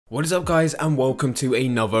What is up guys, and welcome to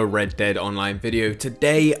another Red Dead Online video.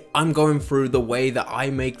 Today I'm going through the way that I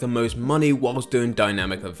make the most money whilst doing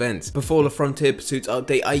dynamic events. Before the Frontier Pursuits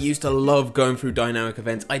update, I used to love going through dynamic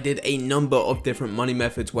events. I did a number of different money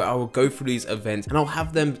methods where I will go through these events and I'll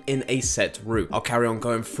have them in a set route. I'll carry on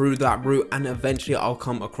going through that route and eventually I'll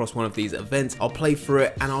come across one of these events. I'll play through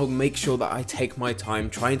it and I'll make sure that I take my time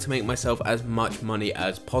trying to make myself as much money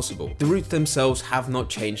as possible. The routes themselves have not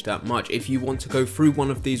changed that much. If you want to go through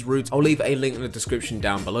one of these routes, I'll leave a link in the description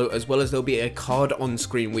down below, as well as there'll be a card on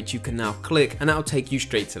screen which you can now click and that'll take you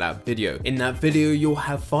straight to that video. In that video you'll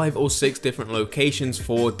have 5 or 6 different locations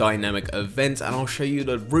for dynamic events, and I'll show you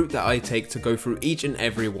the route that I take to go through each and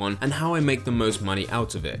every one and how I make the most money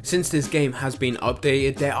out of it. Since this game has been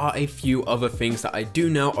updated, there are a few other things that I do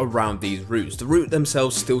now around these routes. The route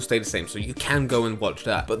themselves still stay the same, so you can go and watch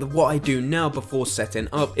that, but what I do now before setting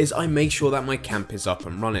up is I make sure that my camp is up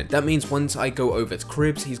and running. That means once I go over to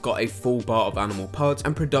Cribs, he's got a full bar of animal parts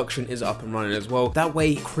and production is up and running as well. That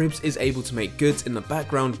way Cribs is able to make goods in the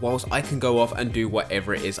background whilst I can go off and do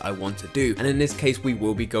whatever it is I want to do, and in this case we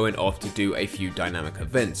will be going off to do a few dynamic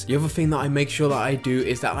events. The other thing that I make sure that I do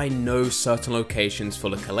is that I know certain locations for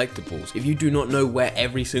the collectibles. If you do not know where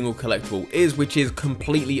every single collectible is, which is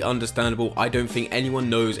completely understandable, I don't think anyone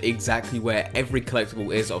knows exactly where every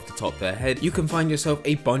collectible is off the top of their head, you can find yourself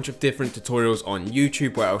a bunch of different tutorials on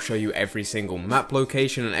YouTube where I'll show you every single map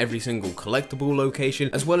location and every single collectible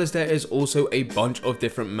location, as well as there is also a bunch of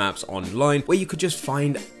different maps online where you could just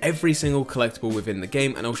find every single collectible within the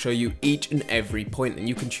game, and I'll show you each and every point and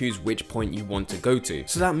you can choose which point you want to go to.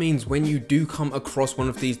 So that means when you do come across one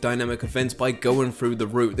of these dynamic events by going through the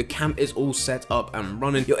route, the camp is all set up and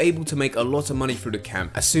running, you're able to make a lot of money through the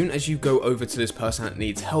camp. As soon as you go over to this person that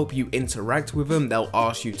needs help, you interact with them, they'll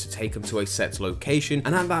ask you to take them to a set location,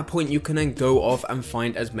 and at that point you can then go off and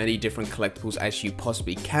find as many different collectibles as you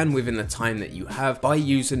possibly can within the time that you have by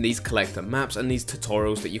using these collector maps and these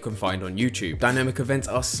tutorials that you can find on YouTube. Dynamic events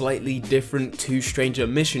are slightly different to Stranger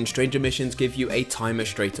Missions. Stranger Missions give you a timer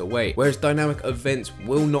straight away, whereas dynamic events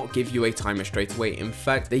will not give you a timer straight away. In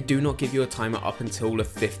fact, they do not give you a timer up until the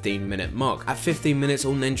 15-minute mark. At 15 minutes,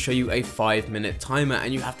 it'll then show you a 5-minute timer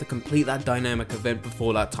and you have to complete that dynamic event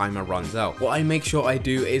before that timer runs out. What I make sure I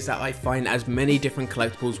do is that I find as many different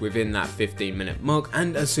collectibles within that 15-minute mark,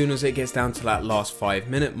 and as soon as it gets down to that last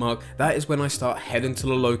 5-minute mark, that is when I start heading to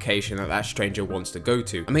the location that stranger wants to go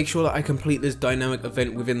to. I make sure that I complete this dynamic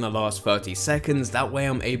event within the last 30 seconds, that way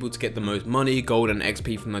I'm able to get the most money, gold and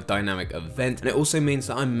XP from the dynamic event, and it also means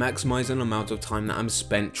that I'm maximizing the amount of time that I'm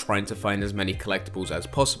spent trying to find as many collectibles as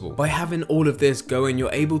possible. By having all of this going,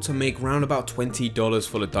 you're able to make round about $20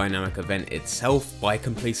 for the dynamic event itself by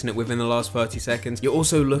completing it within the last 30 seconds. You're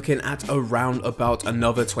also looking at around about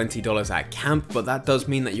another $20 at camp, but that does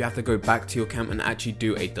mean that you have to go back to your camp and actually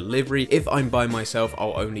do a delivery. If I'm by myself,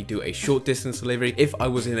 I'll only do a short distance delivery. If I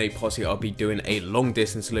was in a posse, I'll be doing a long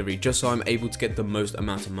distance delivery just so I'm able to get the most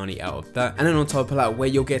amount of money out of that. And then on top of that, where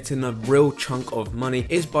you're getting a real chunk of money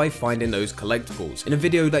is by finding those collectibles. In a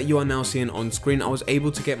video that you are now seeing on screen, I was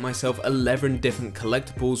able to get myself 11 different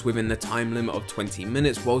collectibles within the time limit of 20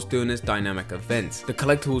 minutes whilst doing this dynamic event. The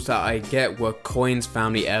collectibles that I get were coins,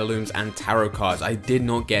 family heirlooms and tarot cards. I did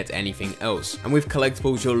not get anything else. And with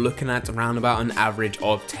collectibles, you're looking at around about an average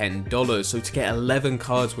of $10. So to get 11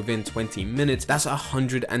 cards within 20 minutes, that's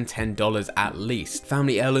 $110 at least.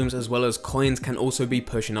 Family heirlooms as well as coins can also be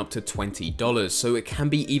pushing up to $20, so it can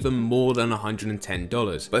be even more than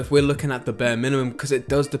 $110. But if we're looking at the bare minimum, because it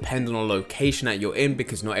does depend on the location that you're in,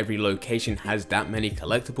 because not every location has that many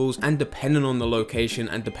collectibles, and depending on the location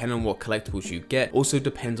and depending on what collectibles you get, also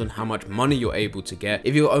depends on how much money you're able to get.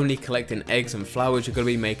 If you're only collecting eggs and flowers, you're going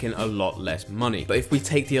to be making a lot less money. But if we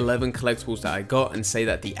take the 11 collectibles that I got and say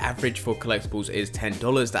that the average for collectibles is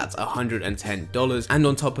 $10, that's $110, and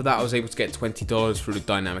on top of that I was able to get $20 through the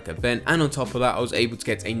dynamic event, and on top of that I was able to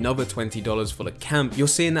get another $20 for the camp. You're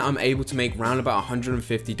seeing that I'm able to make round about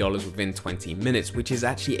 $150 within 20 minutes, which is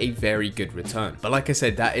actually a very good return. But like I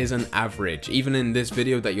said, that is an average. Even in this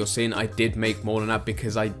video that you're seeing, I did make more than that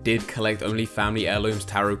because I did collect only family heirlooms,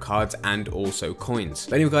 tarot cards and also coins.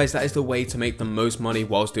 But anyway guys, that is the way to make the most money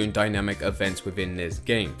whilst doing dynamic events within this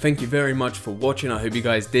game. Thank you very much for watching. I hope you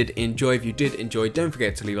guys did enjoy. If you did enjoy, don't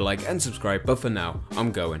forget to leave a like and subscribe, but for now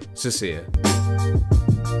I'm going, so see ya.